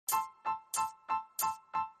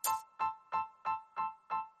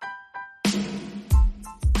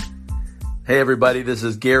Hey everybody, this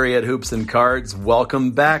is Gary at Hoops and Cards.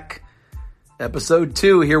 Welcome back. Episode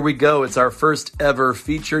 2, here we go. It's our first ever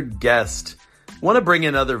featured guest. Want to bring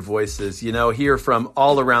in other voices, hear from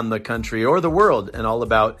all around the country or the world and all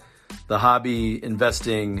about the hobby,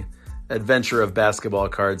 investing, adventure of basketball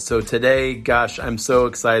cards. So today, gosh, I'm so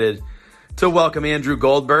excited to welcome Andrew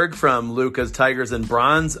Goldberg from Luca's Tigers and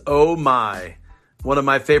Bronze. Oh my, one of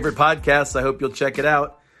my favorite podcasts. I hope you'll check it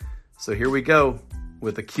out. So here we go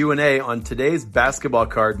with a Q&A on today's basketball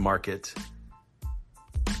card market.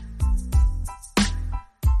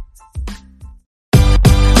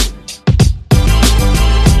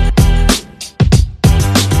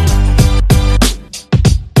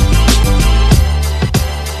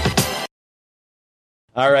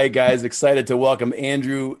 All right, guys, excited to welcome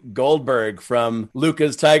Andrew Goldberg from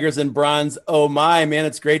Luca's Tigers and Bronze. Oh my, man,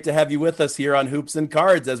 it's great to have you with us here on Hoops and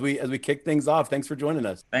Cards as we kick things off. Thanks for joining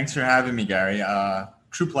us. Thanks for having me, Gary.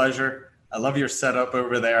 True pleasure. I love your setup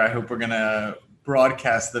over there. I hope we're going to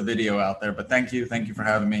broadcast the video out there, but thank you for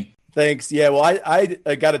having me. Thanks. Yeah, well,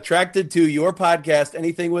 I got attracted to your podcast.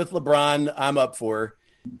 Anything with LeBron, I'm up for.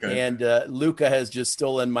 Good. And Luca has just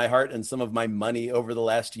stolen my heart and some of my money over the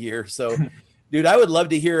last year. So dude, I would love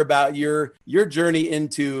to hear about your journey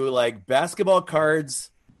into like basketball cards,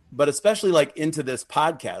 but especially like into this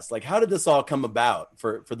podcast. Like, how did this all come about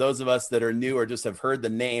for those of us that are new or just have heard the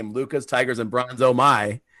name Luca's Tigers and Bronze? Oh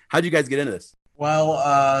my, how'd you guys get into this?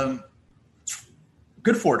 Well,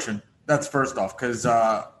 good fortune. That's first off, because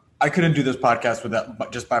I couldn't do this podcast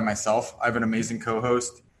without just by myself. I have an amazing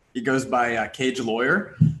co-host. He goes by Cage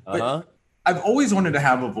Lawyer. But I've always wanted to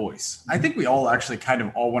have a voice. I think we all actually kind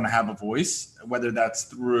of all want to have a voice, whether that's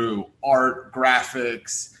through art,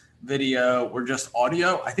 graphics, video, or just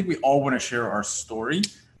audio. I think we all want to share our story.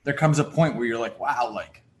 There comes a point where you're like, wow,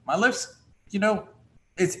 like my life's,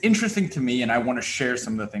 it's interesting to me, and I want to share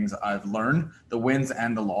some of the things I've learned, the wins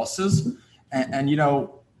and the losses. And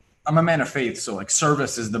I'm a man of faith, so like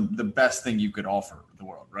service is the best thing you could offer the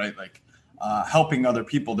world, right? Like helping other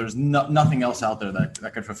people. There's nothing else out there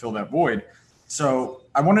that could fulfill that void. So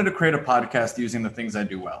I wanted to create a podcast using the things I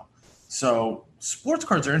do well. So sports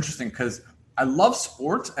cards are interesting because I love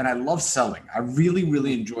sports and I love selling. I really,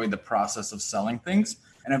 really enjoy the process of selling things.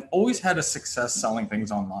 And I've always had a success selling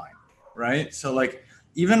things online, right? So like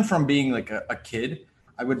even from being like a kid,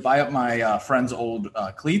 I would buy up my friend's old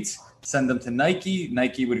cleats, send them to Nike.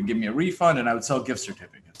 Nike would give me a refund and I would sell gift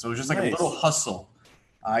certificates. So it was just like a little hustle.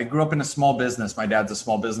 I grew up in a small business. My dad's a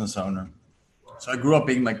small business owner. So I grew up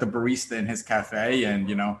being like the barista in his cafe and,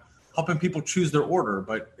 helping people choose their order.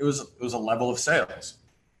 But it was a level of sales.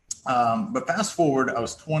 But fast forward, I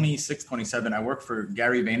was 26, 27. I worked for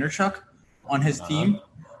Gary Vaynerchuk on his team.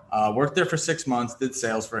 Worked there for 6 months, did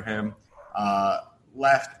sales for him,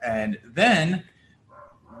 left. And then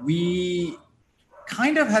we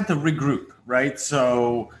kind of had to regroup, right?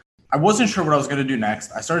 So I wasn't sure what I was going to do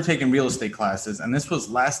next. I started taking real estate classes, and this was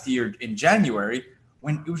last year in January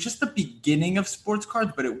when it was just the beginning of sports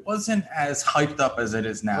cards, but it wasn't as hyped up as it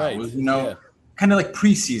is now. Right. It was, kind of like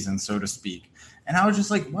preseason, so to speak. And I was just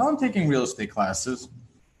like, well, I'm taking real estate classes.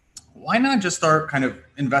 Why not just start kind of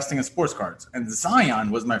investing in sports cards? And Zion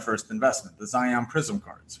was my first investment, the Zion Prism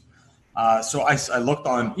cards. So I looked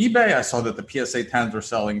on eBay. I saw that the PSA 10s were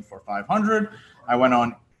selling for $500. I went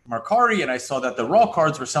on Mercari, and I saw that the raw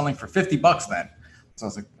cards were selling for $50 then. So I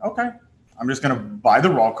was like, okay, I'm just going to buy the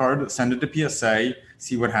raw card, send it to PSA,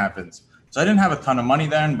 see what happens. So I didn't have a ton of money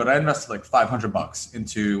then, but I invested like $500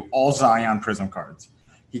 into all Zion Prism cards.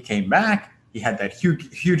 He came back. He had that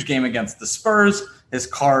huge game against the Spurs. His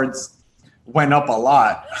cards went up a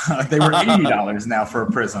lot. They were $80 now for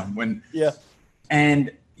a Prism. We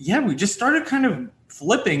just started kind of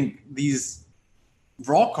flipping these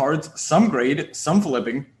raw cards, some graded, some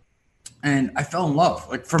flipping. And I fell in love.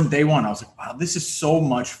 Like from day one, I was like, wow, this is so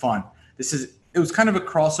much fun. It was kind of a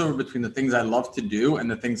crossover between the things I love to do and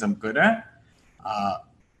the things I'm good at.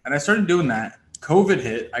 And I started doing that. COVID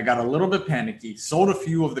hit. I got a little bit panicky, sold a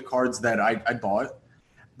few of the cards that I bought.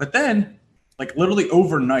 But then, like literally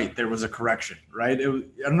overnight, there was a correction, right? I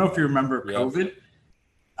don't know if you remember COVID.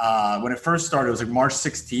 When it first started, it was like March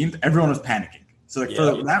 16th. Everyone was panicking. So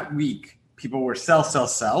for that week, people were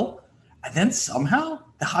sell. And then somehow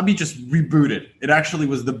the hobby just rebooted. It actually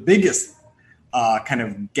was the biggest kind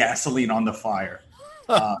of gasoline on the fire.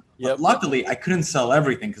 But luckily, I couldn't sell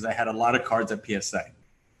everything because I had a lot of cards at PSA.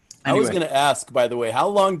 Anyway. I was going to ask, by the way, how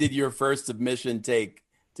long did your first submission take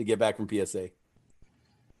to get back from PSA?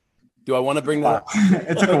 Do I want to bring that up?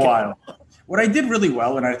 It took a while. What I did really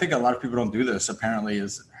well, and I think a lot of people don't do this apparently,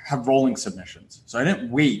 is have rolling submissions. So I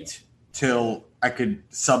didn't wait till I could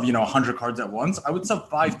sub, 100 cards at once. I would sub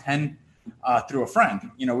 5, 10 through a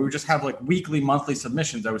friend. We would just have like weekly, monthly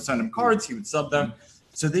submissions. I would send him cards, he would sub them.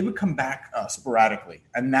 So they would come back sporadically.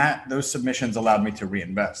 And those submissions allowed me to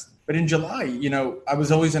reinvest. But in July, I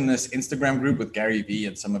was always in this Instagram group with Gary Vee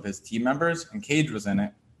and some of his team members, and Cage was in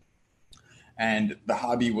it. And the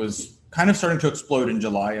hobby was kind of starting to explode in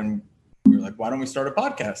July. And we were like, why don't we start a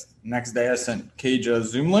podcast? Next day, I sent Cage a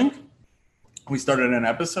Zoom link. We started an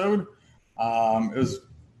episode. It was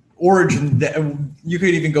origin. You could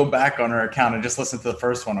even go back on our account and just listen to the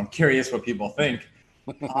first one. I'm curious what people think.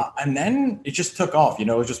 And then it just took off. It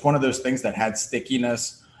was just one of those things that had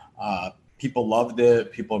stickiness. People loved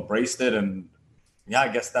it. People embraced it. And yeah, I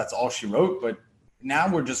guess that's all she wrote. But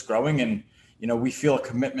now we're just growing, and, we feel a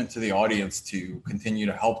commitment to the audience to continue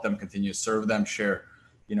to help them, continue to serve them, share,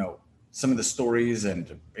 some of the stories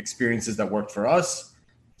and experiences that worked for us.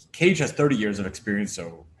 Cage has 30 years of experience,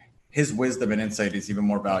 so his wisdom and insight is even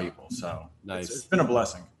more valuable. So nice. It's been a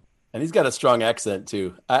blessing. And he's got a strong accent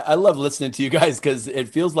too. I love listening to you guys because it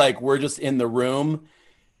feels like we're just in the room,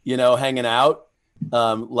 hanging out.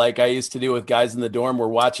 Like I used to do with guys in the dorm. We're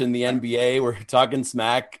watching the NBA. We're talking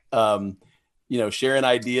smack, sharing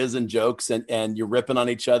ideas and jokes, and you're ripping on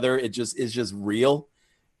each other. It just is just real.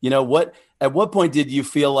 At what point did you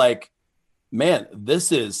feel like, man,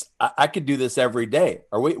 I could do this every day?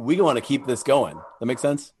 Are we going to keep this going? That makes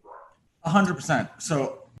sense? 100%.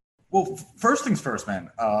 So, well, first things first, man.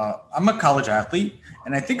 I'm a college athlete,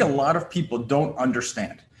 and I think a lot of people don't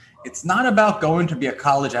understand. It's not about going to be a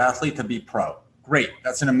college athlete to be pro. Great.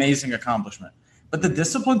 That's an amazing accomplishment. But the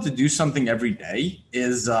discipline to do something every day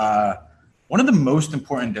is one of the most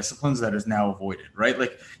important disciplines that is now avoided, right?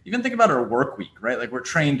 Like, even think about our work week, right? Like, we're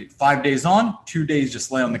trained 5 days on, 2 days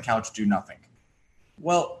just lay on the couch, do nothing.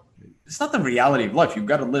 Well, it's not the reality of life. You've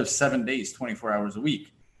got to live 7 days, 24 hours a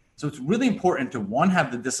week. So it's really important to, one,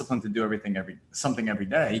 have the discipline to do something every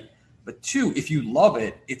day. But two, if you love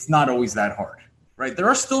it, it's not always that hard, right? There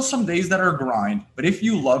are still some days that are grind, but if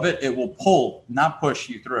you love it, it will pull, not push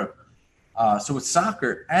you through. So with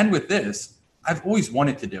soccer and with this, I've always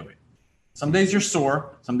wanted to do it. Some days you're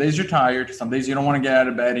sore, some days you're tired, some days you don't want to get out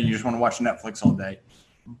of bed and you just want to watch Netflix all day.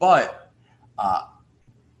 But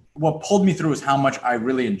what pulled me through is how much I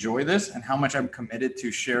really enjoy this and how much I'm committed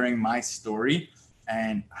to sharing my story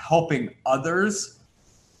and helping others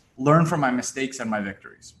learn from my mistakes and my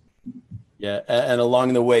victories. Yeah. And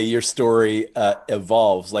along the way, your story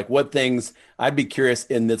evolves. Like, what things, I'd be curious,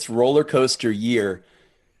 in this roller coaster year,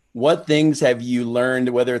 what things have you learned,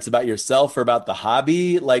 whether it's about yourself or about the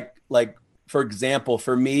hobby? Like, for example,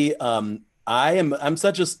 for me, I'm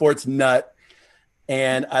such a sports nut,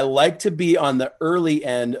 and I like to be on the early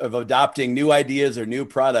end of adopting new ideas or new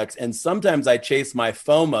products. And sometimes I chase my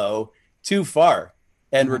FOMO too far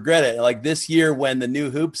and regret it. Like this year when the new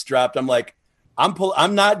hoops dropped, I'm like,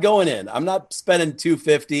 I'm not going in. I'm not spending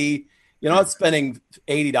 $250. I'm not spending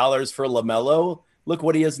 $80 for LaMelo. Look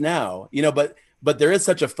what he is now. But there is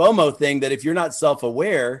such a FOMO thing that if you're not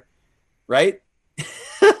self-aware, right,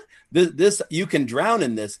 this you can drown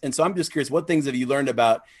in this. And so I'm just curious, what things have you learned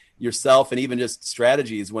about yourself and even just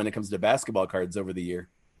strategies when it comes to basketball cards over the year?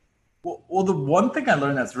 Well, the one thing I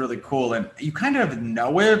learned that's really cool, and you kind of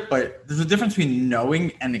know it, but there's a difference between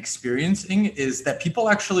knowing and experiencing, is that people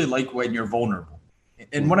actually like when you're vulnerable.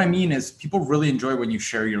 And what I mean is people really enjoy when you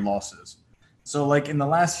share your losses. So like in the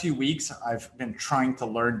last few weeks, I've been trying to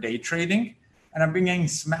learn day trading, and I've been getting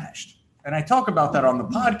smashed. And I talk about that on the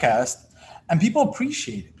podcast, and people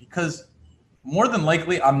appreciate it because more than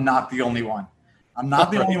likely, I'm not the only one. I'm not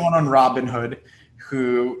the only one on Robinhood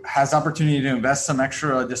who has opportunity to invest some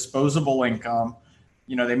extra disposable income.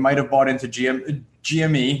 They might have bought into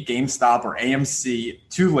GME, GameStop, or AMC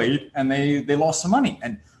too late, and they lost some money,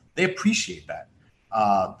 and they appreciate that.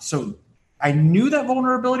 So I knew that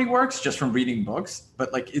vulnerability works just from reading books,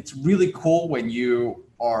 but like it's really cool when you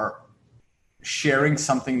are sharing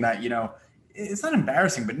something that, it's not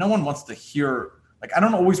embarrassing, but no one wants to hear. Like, I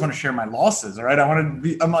don't always want to share my losses, all right?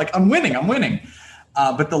 I'm winning.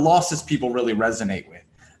 But the losses people really resonate with.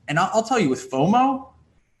 And I'll tell you, with FOMO,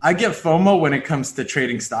 I get FOMO when it comes to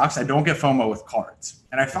trading stocks. I don't get FOMO with cards.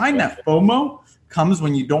 And I find that FOMO comes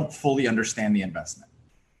when you don't fully understand the investment.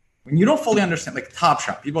 When you don't fully understand, like Top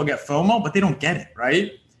Shot, people get FOMO, but they don't get it,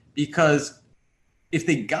 right? Because if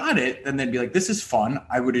they got it, then they'd be like, this is fun,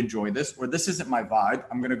 I would enjoy this, or this isn't my vibe,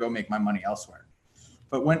 I'm going to go make my money elsewhere.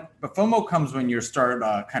 But FOMO comes when you start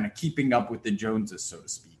kind of keeping up with the Joneses, so to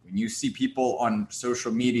speak. When you see people on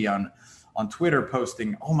social media, on Twitter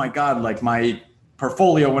posting, oh my God, like my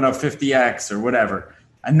portfolio went up 50x or whatever.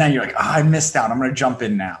 And then you're like, I missed out. I'm going to jump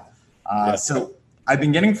in now. So I've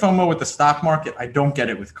been getting FOMO with the stock market. I don't get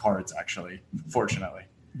it with cards, actually, fortunately.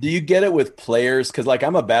 Do you get it with players? Because like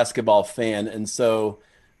I'm a basketball fan, and so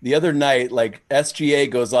the other night, like SGA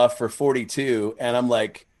goes off for 42, and I'm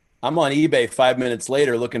on eBay 5 minutes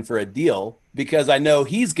later looking for a deal because I know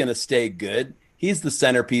he's going to stay good. He's the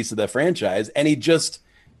centerpiece of the franchise, and he just,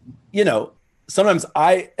 you know, sometimes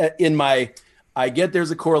I get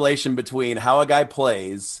there's a correlation between how a guy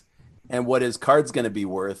plays and what his card's going to be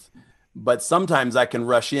worth, but sometimes I can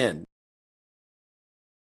rush in.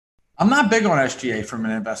 I'm not big on SGA from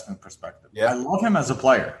an investment perspective. Yeah. I love him as a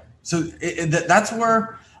player. So that's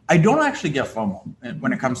where I don't actually get FOMO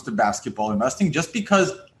when it comes to basketball investing, just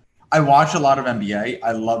because I watch a lot of NBA.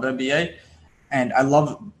 I love NBA, and I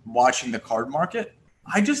love watching the card market.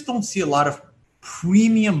 I just don't see a lot of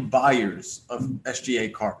premium buyers of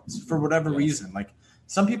SGA cards for whatever reason. Like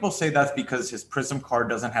some people say that's because his Prism card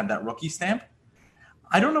doesn't have that rookie stamp.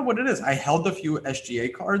 I don't know what it is. I held a few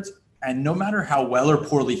SGA cards, and no matter how well or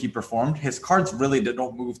poorly he performed, his cards really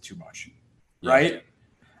don't move too much, right?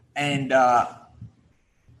 And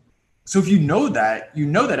so if you know that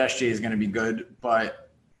SGA is going to be good,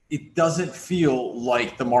 but it doesn't feel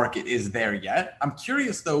like the market is there yet. I'm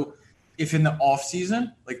curious, though, if in the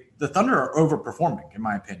offseason, like the Thunder are overperforming, in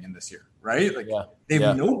my opinion, this year, right? Like they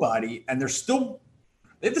have nobody, and they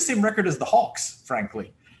have the same record as the Hawks,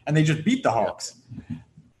 frankly, and they just beat the Hawks.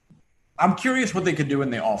 I'm curious what they could do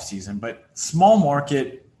in the offseason, but small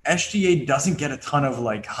market, SGA doesn't get a ton of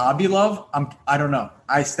like hobby love. I don't know.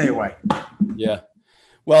 I stay away. Yeah.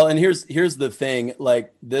 Well, and here's the thing,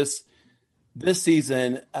 like this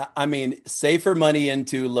season, I mean, safer money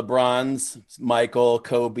into LeBron's, Michael,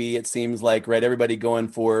 Kobe, it seems like, right? Everybody going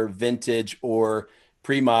for vintage or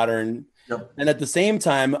pre-modern. Yep. And at the same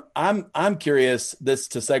time, I'm curious, this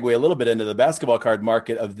to segue a little bit into the basketball card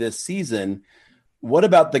market of this season. What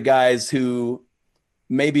about the guys who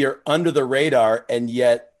maybe are under the radar and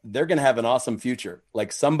yet they're going to have an awesome future?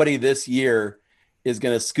 Like somebody this year is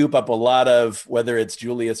going to scoop up a lot of, whether it's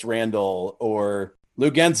Julius Randle or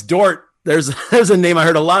Luguentz Dort. There's a name I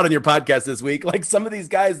heard a lot on your podcast this week. Like some of these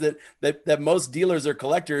guys that most dealers or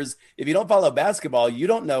collectors, if you don't follow basketball, you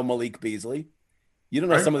don't know Malik Beasley. You don't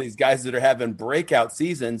know some of these guys that are having breakout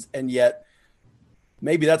seasons, and yet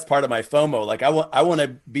maybe that's part of my FOMO. Like I want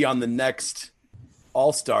to be on the next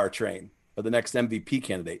all-star train or the next MVP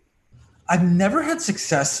candidate. I've never had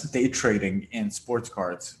success day trading in sports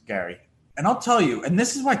cards, Gary. And I'll tell you, and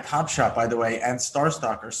this is why Top Shot, by the way, and Star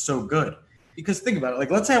Stock are so good. Because think about it. Like,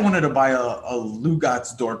 let's say I wanted to buy a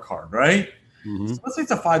Luguentz Dort card, right? Mm-hmm. So let's say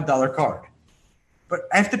it's a $5 card. But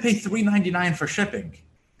I have to pay $3.99 for shipping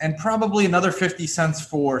and probably another 50 cents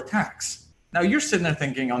for tax. Now, you're sitting there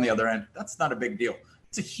thinking on the other end, that's not a big deal.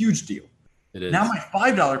 It's a huge deal. It is. Now my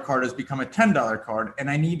 $5 card has become a $10 card, and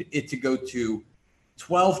I need it to go to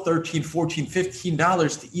 $12, $13, $14,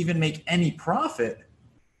 $15 to even make any profit.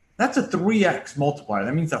 That's a 3x multiplier.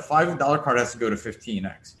 That means a $5 card has to go to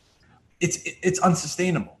 15x. It's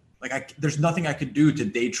unsustainable. Like there's nothing I could do to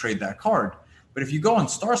day trade that card. But if you go on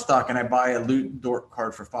Star Stock and I buy a Dort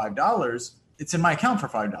card for $5, it's in my account for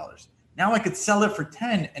 $5. Now I could sell it for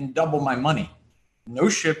 10 and double my money. No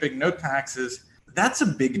shipping, no taxes. That's a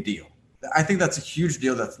big deal. I think that's a huge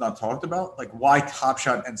deal that's not talked about. Like why Top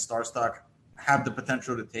Shot and Star Stock have the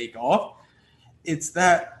potential to take off. It's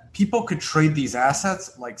that people could trade these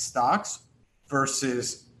assets like stocks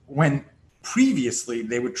versus when previously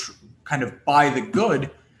they would kind of buy the good,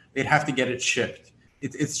 they'd have to get it shipped.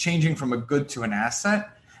 It's changing from a good to an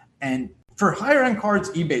asset. And for higher end cards,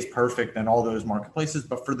 eBay's perfect and all those marketplaces.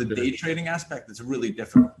 But for the day trading aspect, it's really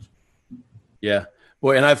difficult. Yeah.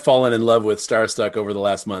 Boy, and I've fallen in love with Star Stock over the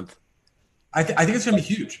last month. I think it's going to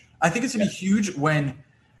be huge. I think it's going to be huge when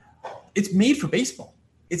it's made for baseball.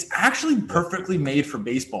 It's actually perfectly made for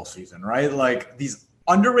baseball season, right? Like these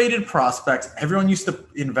underrated prospects. Everyone used to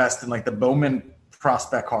invest in like the Bowman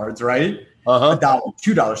prospect cards, right? $1, $2,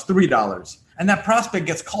 $3. And that prospect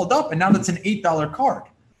gets called up and now that's an $8 card.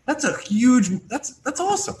 That's a huge, that's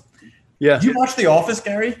awesome. Yeah. Do you watch The Office,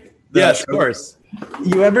 Gary? Yes, of course.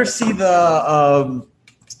 You ever see the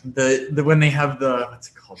when they have the, what's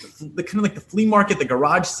it called? The kind of like the flea market, the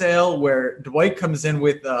garage sale where Dwight comes in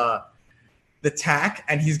with the tack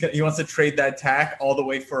and he wants to trade that tack all the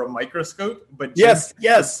way for a microscope. But yes.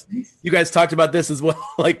 You guys talked about this as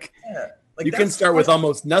well. Like you can start with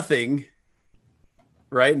almost nothing,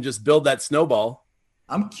 right? And just build that snowball.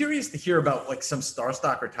 I'm curious to hear about like some Star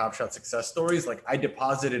Stock or Top Shot success stories. Like I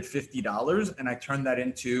deposited $50 and I turned that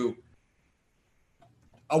into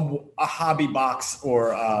a hobby box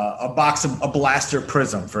or a box of a Blaster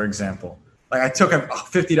Prism, for example. Like I took a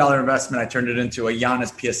 $50 investment, I turned it into a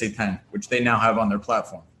Giannis PSA 10, which they now have on their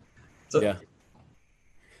platform. So yeah.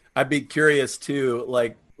 I'd be curious too.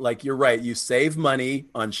 Like you're right. You save money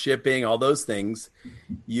on shipping, all those things.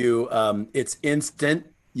 It's instant.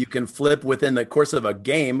 You can flip within the course of a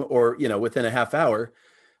game, or within a half hour.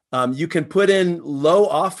 You can put in low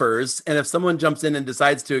offers, and if someone jumps in and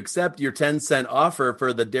decides to accept your 10-cent offer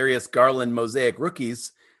for the Darius Garland Mosaic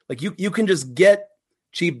rookies, like you can just get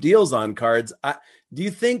cheap deals on cards. Do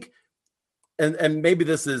you think? And maybe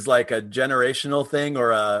this is like a generational thing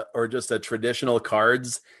or just a traditional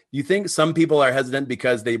cards. Do you think some people are hesitant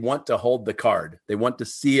because they want to hold the card? They want to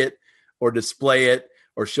see it or display it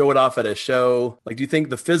or show it off at a show. Like, do you think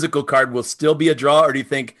the physical card will still be a draw, or do you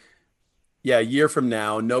think, yeah, a year from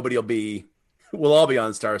now, we'll all be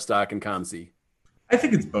on StarStock and COMC? I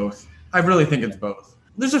think it's both. I really think it's both.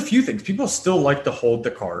 There's a few things. People still like to hold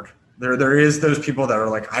the card. There is those people that are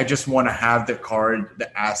like, I just want to have the card,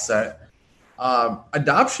 the asset.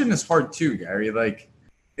 Adoption is hard too, Gary. Like,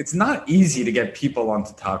 it's not easy to get people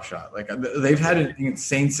onto Top Shot. Like, they've had an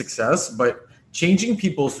insane success, but changing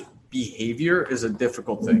people's behavior is a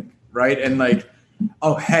difficult thing, right? And like,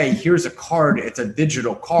 oh, hey, here's a card. It's a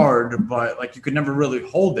digital card, but like you could never really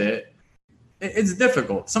hold it. It's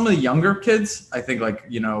difficult. Some of the younger kids, I think, like,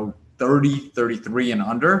 30, 33 and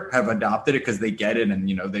under have adopted it because they get it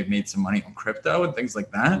and, they've made some money on crypto and things like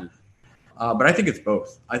that. But I think it's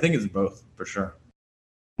both. I think it's both for sure.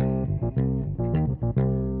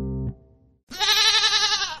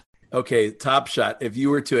 Okay, Top Shot. If you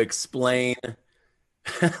were to explain,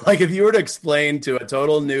 if you were to explain to a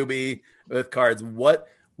total newbie with cards, what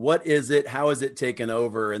is it? How has it taken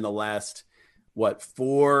over in the last,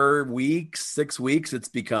 4 weeks, 6 weeks? It's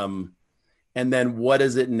become, and then what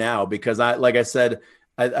is it now? Because I said,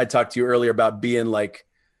 I talked to you earlier about being like,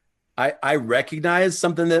 I recognize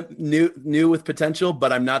something that new with potential,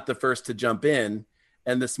 but I'm not the first to jump in.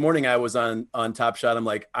 And this morning I was on Top Shot. I'm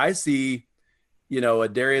like, I see, a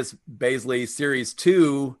Darius Bazley Series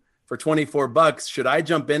 2 for $24. Should I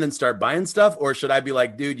jump in and start buying stuff, or should I be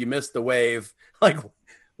like, dude, you missed the wave? Like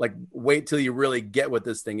wait till you really get what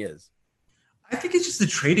this thing is. I think it's just a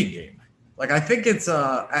trading game. Like, I think it's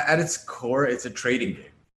at its core, it's a trading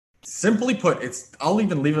game. Simply put, I'll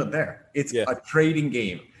even leave it there. It's a trading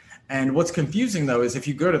game. And what's confusing, though, is if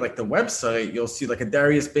you go to like the website, you'll see like a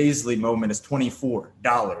Darius Bazley moment is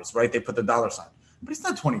 $24, right? They put the dollar sign, but it's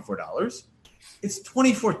not $24. It's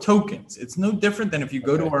 24 tokens. It's no different than if you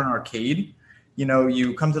go to an arcade.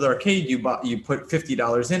 You come to the arcade, you put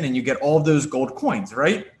 $50 in, and you get all of those gold coins,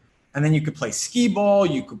 right? And then you could play skee ball,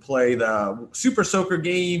 you could play the Super Soaker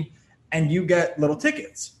game, and you get little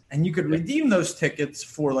tickets. And you could redeem those tickets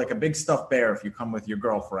for like a big stuffed bear if you come with your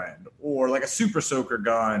girlfriend, or like a Super Soaker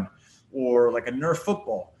gun, or like a Nerf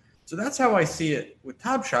football. So that's how I see it with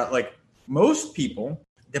Top Shot. Like, most people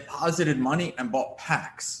deposited money and bought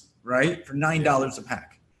packs, right? For $9 a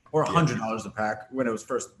pack or $100 a pack when it was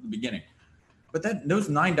first the beginning. But then those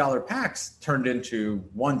 $9 packs turned into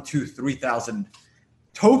 1, 2, 3,000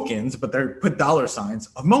 tokens, but they're put dollar signs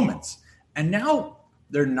of moments. And now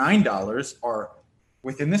their $9 are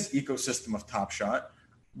within this ecosystem of Top Shot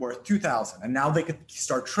worth 2,000. And now they could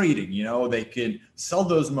start trading. They could sell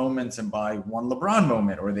those moments and buy one LeBron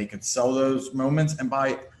moment, or they could sell those moments and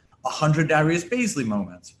buy 100 Darius Bazley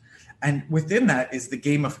moments. And within that is the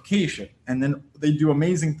gamification. And then they do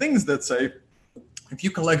amazing things that say, if you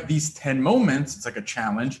collect these 10 moments, it's like a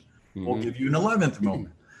challenge, we'll give you an 11th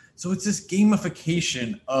moment. So it's this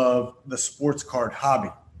gamification of the sports card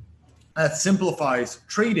hobby that simplifies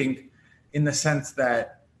trading in the sense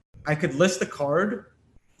that I could list a card,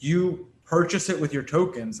 you purchase it with your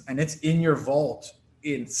tokens, and it's in your vault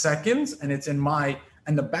in seconds, and it's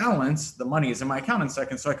and the balance, the money is in my account in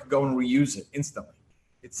seconds, so I could go and reuse it instantly.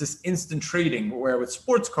 It's this instant trading, where with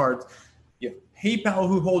sports cards, you have PayPal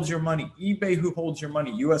who holds your money, eBay who holds your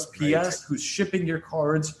money, USPS who's shipping your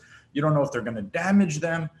cards. You don't know if they're going to damage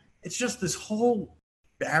them. It's just this whole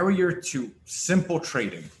barrier to simple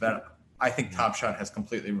trading that I think Top Shot has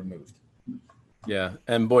completely removed. Yeah.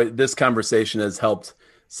 And boy, this conversation has helped.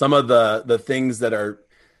 Some of the things that are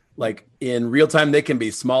like in real time, they can be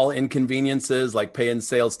small inconveniences, like paying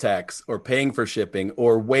sales tax or paying for shipping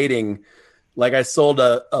or waiting. Like, I sold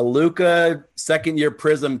a Luka second-year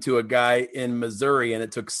Prism to a guy in Missouri, and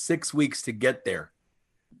it took 6 weeks to get there.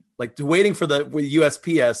 Like, waiting for the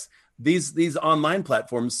USPS, these online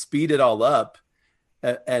platforms speed it all up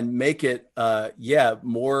and make it,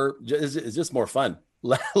 more. It's just more fun,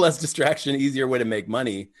 less distraction, easier way to make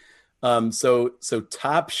money. So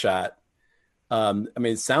Top Shot.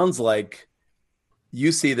 It sounds like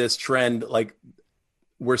you see this trend, like,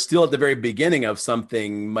 we're still at the very beginning of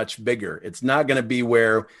something much bigger. It's not going to be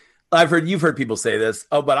where you've heard people say this.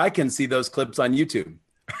 Oh, but I can see those clips on YouTube.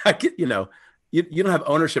 you don't have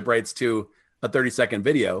ownership rights to a 30-second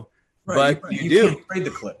video, right, but you do. can't trade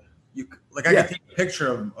the clip. I can take a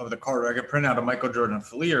picture of the card, or I can print out a Michael Jordan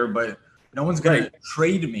Fleer, but no one's going to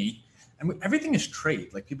trade me. And everything is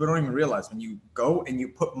trade. Like, people don't even realize when you go and you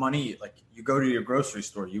put money, like you go to your grocery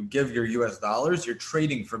store, you give your US dollars, you're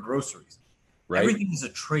trading for groceries. Right. Everything is a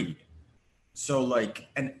trade. So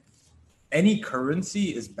and any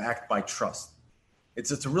currency is backed by trust.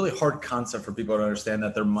 It's a really hard concept for people to understand,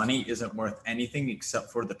 that their money isn't worth anything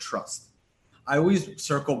except for the trust. I always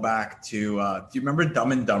circle back to, do you remember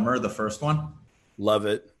Dumb and Dumber, the first one? Love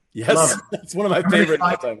it. Yes. Love it. It's one of my favorite.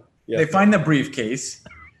 They find the briefcase.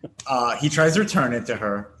 He tries to return it to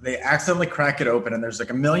her. They accidentally crack it open, and there's like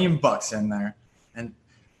 $1 million in there. And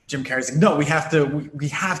Jim Carrey's like, "No, we have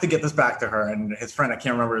to get this back to her." And his friend, I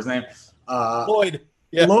can't remember his name, Lloyd.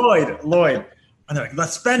 Yeah. Lloyd. And they're like,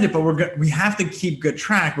 "Let's spend it, but we have to keep good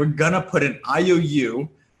track. We're gonna put an IOU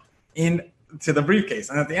into the briefcase."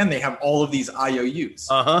 And at the end, they have all of these IOUs.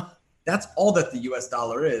 That's all that the US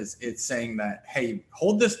dollar is. It's saying that, hey,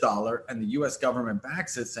 hold this dollar, and the US government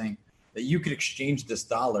backs it, saying that you could exchange this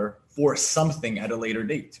dollar for something at a later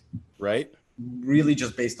date. Right. Really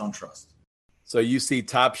just based on trust. So you see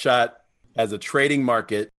Top Shot as a trading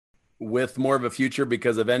market with more of a future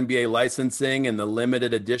because of NBA licensing and the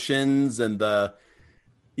limited editions and the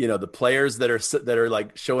players that are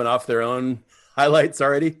like showing off their own highlights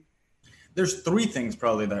already? There's three things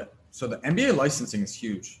probably so the NBA licensing is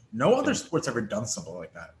huge. No other sport's ever done something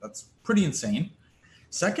like that. That's pretty insane.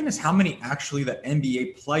 Second is how many actually the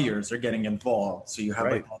NBA players are getting involved. So you have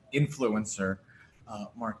like an influencer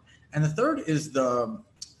mark. And the third is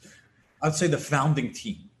I'd say the founding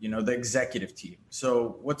team, the executive team.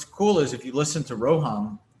 So what's cool is, if you listen to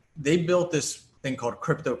Roham, they built this thing called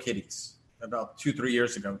CryptoKitties about 2-3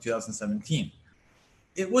 years ago, 2017.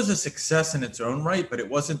 It was a success in its own right, but it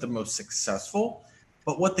wasn't the most successful.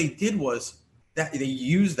 But what they did was that they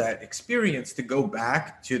used that experience to go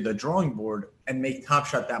back to the drawing board and make Top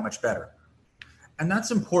Shot that much better. And that's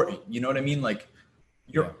important. You know what I mean? Like,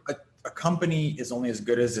 a company is only as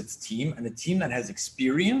good as its team, and the team that has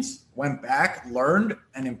experience, went back, learned,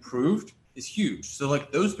 and improved is huge. So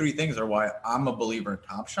like, those three things are why I'm a believer in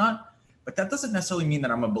Top Shot, but that doesn't necessarily mean that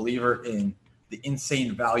I'm a believer in the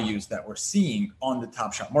insane values that we're seeing on the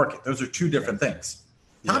Top Shot market. Those are two different things.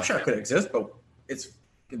 Top Shot could exist, but it's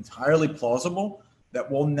entirely plausible that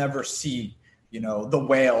we'll never see, the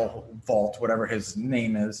whale vault, whatever his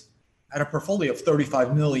name is, at a portfolio of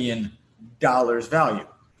 $35 million value.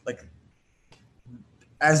 Like,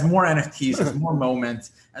 as more NFTs, as more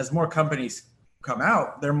moments, as more companies come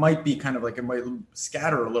out, there might be kind of like, it might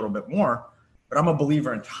scatter a little bit more, but I'm a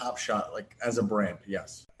believer in Top Shot, like, as a brand.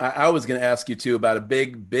 Yes. I was going to ask you too about a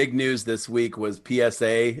big news this week was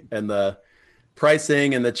PSA and the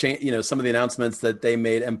pricing and the change, some of the announcements that they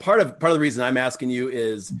made. And part of the reason I'm asking you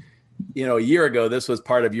is, a year ago, this was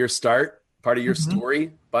part of your start, part of your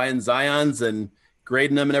story, buying Zions and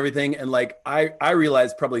grading them and everything. And like, I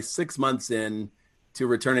realized probably 6 months in to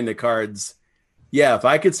returning the cards, if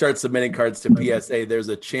I could start submitting cards to PSA, there's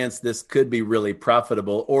a chance this could be really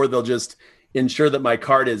profitable, or they'll just ensure that my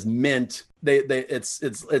card is mint.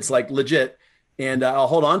 It's like legit, and I'll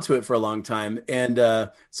hold on to it for a long time. And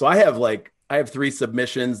so I have 3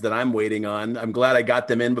 submissions that I'm waiting on. I'm glad I got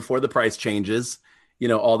them in before the price changes,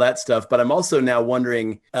 all that stuff. But I'm also now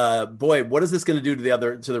wondering, what is this going to do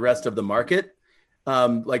to the rest of the market?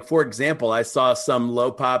 Like, for example, I saw some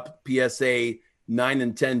low pop PSA 9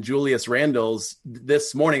 and 10 Julius Randles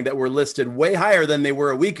this morning that were listed way higher than they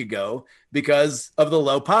were a week ago because of the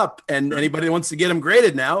low pop. And anybody wants to get them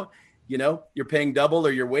graded now, you're paying double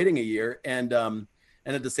or you're waiting a year. And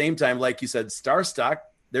at the same time, like you said, StarStock,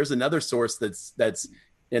 there's another source that's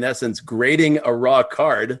in essence grading a raw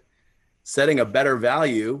card, setting a better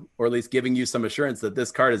value, or at least giving you some assurance that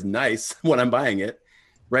this card is nice when I'm buying it.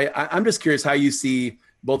 Right. I'm just curious how you see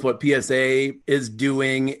both what PSA is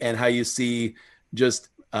doing and how you see just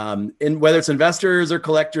in whether it's investors or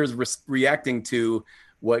collectors reacting to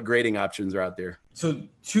what grading options are out there. So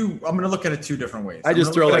I'm going to look at it 2 different ways. I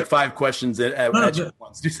just throw like 5 questions at you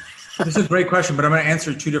once. This is a great question, but I'm going to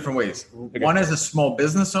answer 2 different ways. Okay. One, as a small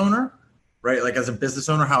business owner, right? Like, as a business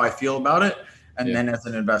owner, how I feel about it. And then as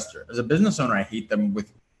an investor. As a business owner, I hate them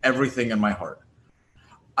with everything in my heart.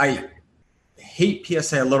 I hate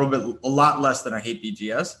PSA a lot less than I hate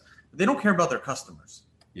BGS. But they don't care about their customers.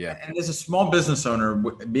 Yeah. And as a small business owner,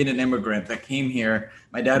 being an immigrant that came here,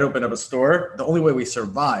 my dad opened up a store. The only way we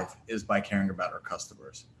survive is by caring about our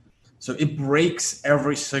customers. So it breaks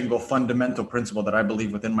every single fundamental principle that I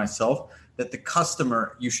believe within myself, that the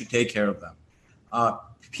customer, you should take care of them.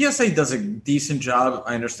 PSA does a decent job.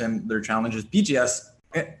 I understand their challenges. BGS,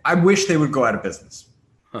 I wish they would go out of business.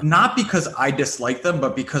 Not because I dislike them,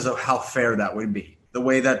 but because of how fair that would be. The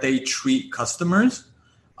way that they treat customers,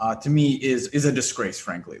 to me, is a disgrace,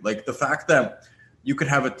 frankly. Like the fact that you could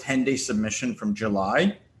have a 10-day submission from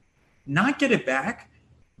July, not get it back,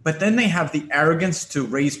 but then they have the arrogance to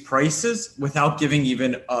raise prices without giving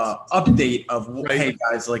even an update of, right. Hey,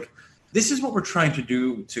 guys, like this is what we're trying to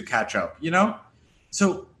do to catch up, you know?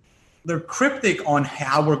 So they're cryptic on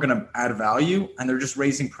how we're going to add value, and they're just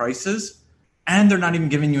raising prices, and they're not even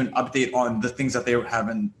giving you an update on the things that they have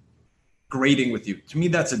been grading with you. To me,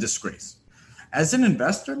 that's a disgrace. As an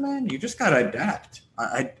investor, man, you just got to adapt.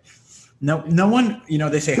 No one, you know,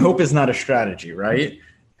 they say hope is not a strategy, right?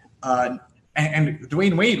 And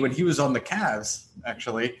Dwayne Wade, when he was on the Cavs,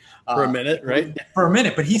 actually. For a minute, right? For a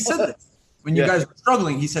minute. But he said this. When you guys were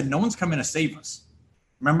struggling, he said, no one's coming to save us.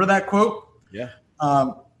 Remember that quote? Yeah.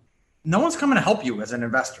 No one's coming to help you as an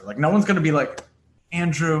investor. Like, no one's going to be like,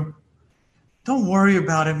 Andrew, don't worry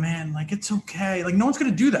about it, man. Like, it's okay. Like, no one's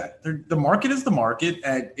going to do that. The market is the market,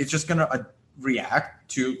 and it's just going to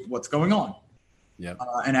react to what's going on. Yeah.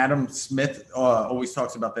 And Adam Smith always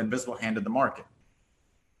talks about the invisible hand of the market.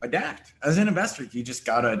 Adapt. As an investor, you just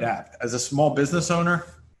got to adapt. As a small business owner,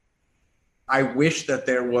 I wish that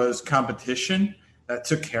there was competition that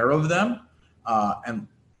took care of them. And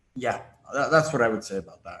yeah, that's what I would say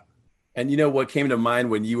about that. And you know what came to mind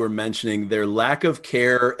when you were mentioning their lack of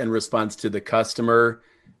care and response to the customer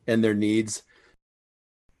and their needs?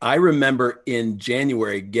 I remember in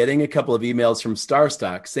January getting a couple of emails from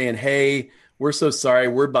StarStock saying, hey, we're so sorry,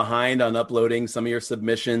 we're behind on uploading some of your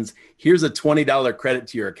submissions. Here's a $20 credit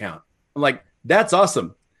to your account. I'm like, that's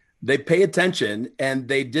awesome. They pay attention and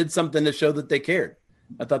they did something to show that they cared.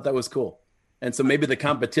 I thought that was cool. And so maybe the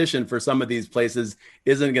competition for some of these places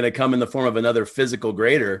isn't going to come in the form of another physical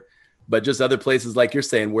grader, but just other places like you're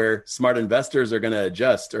saying where smart investors are going to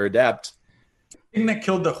adjust or adapt. The thing that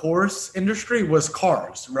killed the horse industry was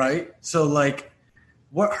cars, right? So like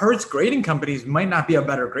what hurts grading companies might not be a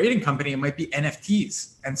better grading company. It might be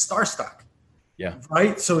NFTs and StarStock. Yeah.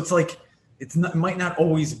 Right. So it's like, it might not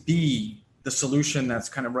always be the solution that's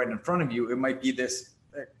kind of right in front of you. It might be this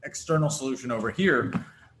external solution over here.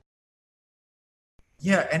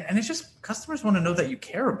 Yeah. And it's just customers want to know that you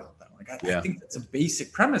care about them. Like I think that's a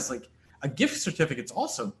basic premise. Like a gift certificate's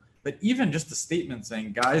awesome. But even just a statement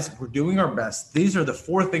saying, guys, we're doing our best. These are the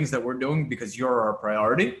 4 things that we're doing because you're our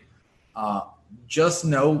priority. Just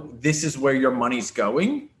know this is where your money's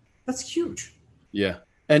going. That's huge. Yeah.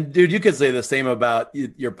 And dude, you could say the same about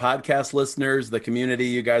your podcast listeners, the community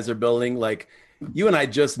you guys are building. Like you and I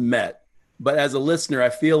just met, but as a listener, I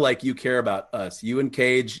feel like you care about us. You and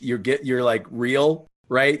Cage, you're like real,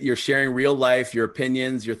 right? You're sharing real life, your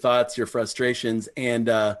opinions, your thoughts, your frustrations. And,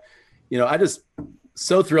 I just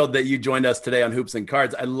so thrilled that you joined us today on Hoops and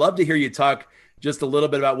Cards. I'd love to hear you talk just a little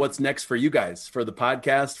bit about what's next for you guys, for the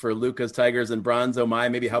podcast, for Lucas, Tigers, and Bronze Oh My,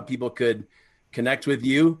 maybe how people could connect with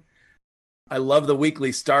you. I love the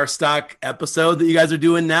weekly StarStock episode that you guys are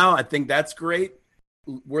doing now. I think that's great.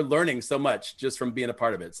 We're learning so much just from being a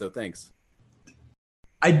part of it. So thanks.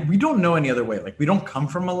 We don't know any other way. Like we don't come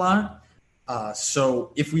from a lot.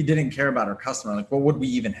 So if we didn't care about our customer, like what would we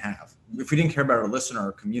even have? If we didn't care about our listener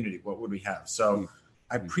or community, what would we have? So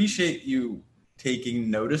I appreciate you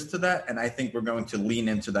taking notice to that. And I think we're going to lean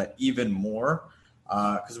into that even more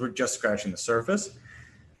because we're just scratching the surface.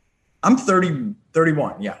 I'm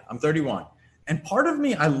 31. Yeah, I'm 31. And part of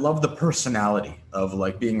me, I love the personality of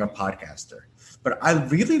like being a podcaster, but I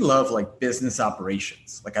really love like business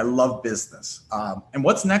operations. Like I love business. And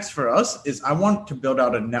what's next for us is I want to build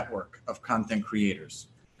out a network of content creators,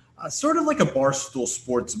 sort of like a Barstool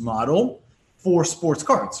Sports model for sports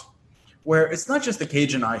cards, where it's not just the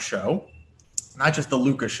Cage and I show, not just the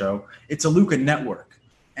Luca show, it's a Luca network.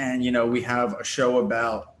 And, we have a show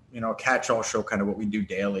about, a catch-all show, kind of what we do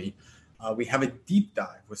daily. We have a deep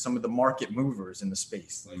dive with some of the market movers in the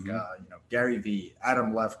space, like, Gary Vee,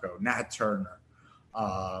 Adam Lefko, Nat Turner,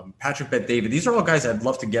 Patrick Bet-David. These are all guys I'd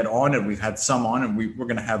love to get on, and we've had some on, and we're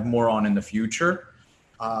going to have more on in the future.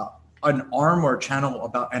 An arm or channel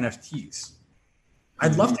about NFTs.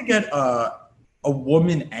 I'd love to get a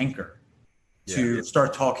woman anchor to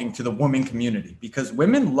start talking to the women community because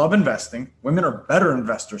women love investing. Women are better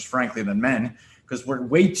investors, frankly, than men because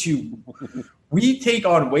we take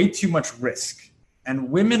on way too much risk, and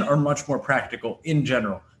women are much more practical in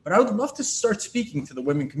general. But I would love to start speaking to the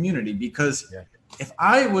women community because if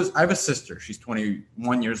I have a sister, she's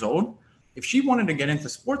 21 years old. If she wanted to get into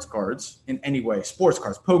sports cards in any way, sports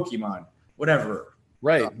cards, Pokemon, whatever,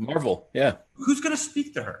 Right. Marvel. Yeah. Who's going to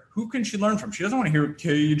speak to her? Who can she learn from? She doesn't want to hear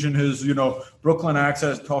Cage and his, Brooklyn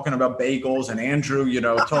accent talking about bagels, and Andrew,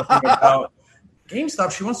 talking about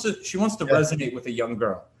GameStop. She wants to resonate with a young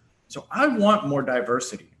girl. So I want more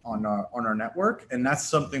diversity on our network, and that's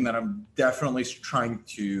something that I'm definitely trying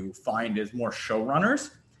to find is more showrunners.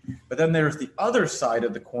 But then there's the other side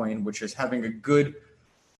of the coin, which is having a good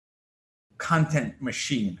content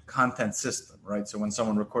machine, content system, right? So when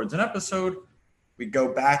someone records an episode, we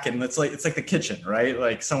go back and it's like the kitchen, right?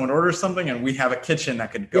 Like someone orders something and we have a kitchen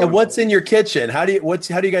that could go. Yeah, what's in your kitchen? How do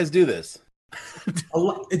you guys do this?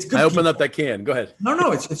 It's good. I opened up that can. Go ahead.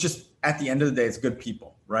 No, it's just at the end of the day, it's good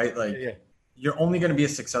people, right? Like You're only going to be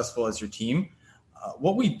as successful as your team.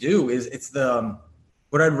 What we do is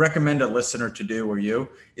what I'd recommend a listener to do or you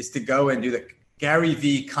is to go and do the Gary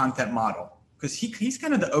V content model, because he's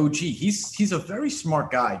kind of the OG. He's a very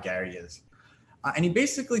smart guy, Gary is. And he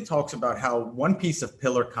basically talks about how one piece of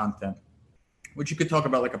pillar content, which you could talk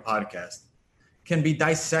about like a podcast, can be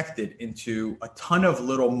dissected into a ton of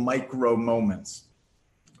little micro moments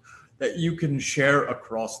that you can share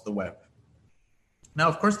across the web. Now,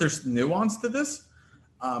 of course, there's nuance to this,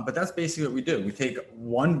 but that's basically what we do. We take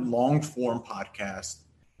one long form podcast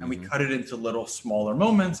and we cut it into little smaller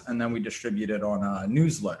moments, and then we distribute it on a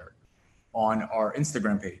newsletter, on our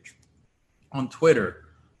Instagram page, on Twitter,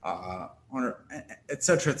 on our, et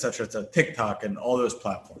cetera, TikTok, and all those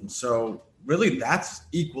platforms. So really, that's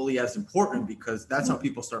equally as important, because that's how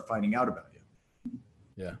people start finding out about you.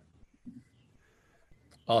 Yeah.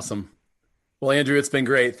 Awesome. Well, Andrew, it's been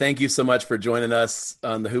great. Thank you so much for joining us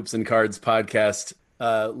on the Hoops and Cards podcast.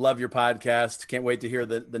 Love your podcast. Can't wait to hear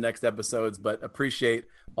the next episodes, but appreciate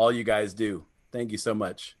all you guys do. Thank you so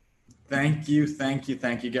much. Thank you,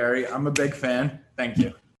 Gary. I'm a big fan. Thank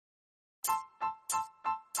you.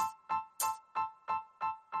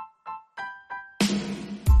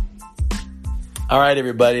 All right,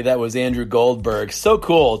 everybody. That was Andrew Goldberg. So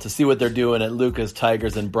cool to see what they're doing at Lucas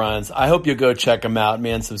Tigers and Bronze. I hope you'll go check them out,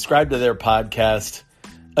 man. Subscribe to their podcast.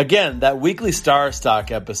 Again, that weekly Star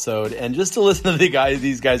Stock episode, and just to listen to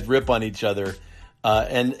these guys rip on each other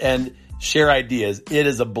and share ideas. It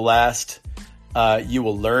is a blast. You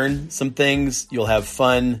will learn some things. You'll have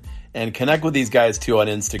fun and connect with these guys too on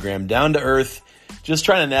Instagram. Down to earth, just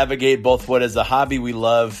trying to navigate both what is a hobby we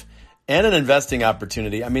love and an investing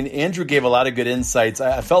opportunity. I mean, Andrew gave a lot of good insights.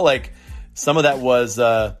 I felt like some of that was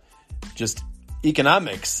just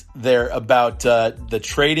economics there about the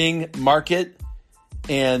trading market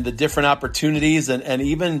and the different opportunities, and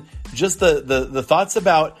even just the thoughts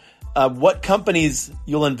about what companies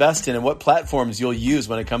you'll invest in and what platforms you'll use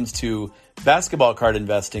when it comes to basketball card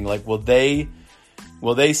investing. Like, will they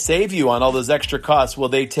save you on all those extra costs? Will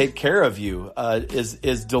they take care of you?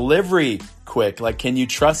 Is delivery quick? Like, can you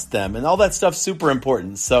trust them? And all that stuff's super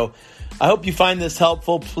important. So I hope you find this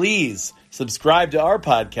helpful. Please subscribe to our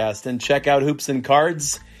podcast and check out Hoops and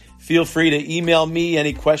Cards. Feel free to email me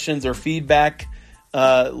any questions or feedback.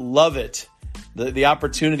 Love it. The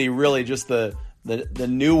opportunity, really, just the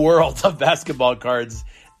new world of basketball cards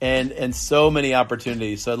and so many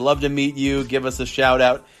opportunities. So I'd love to meet you. Give us a shout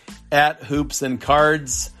out at Hoops and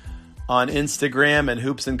Cards on Instagram, and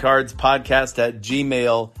Hoops and Cards podcast at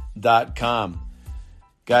gmail.com.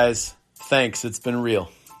 Guys, thanks. It's been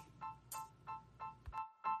real.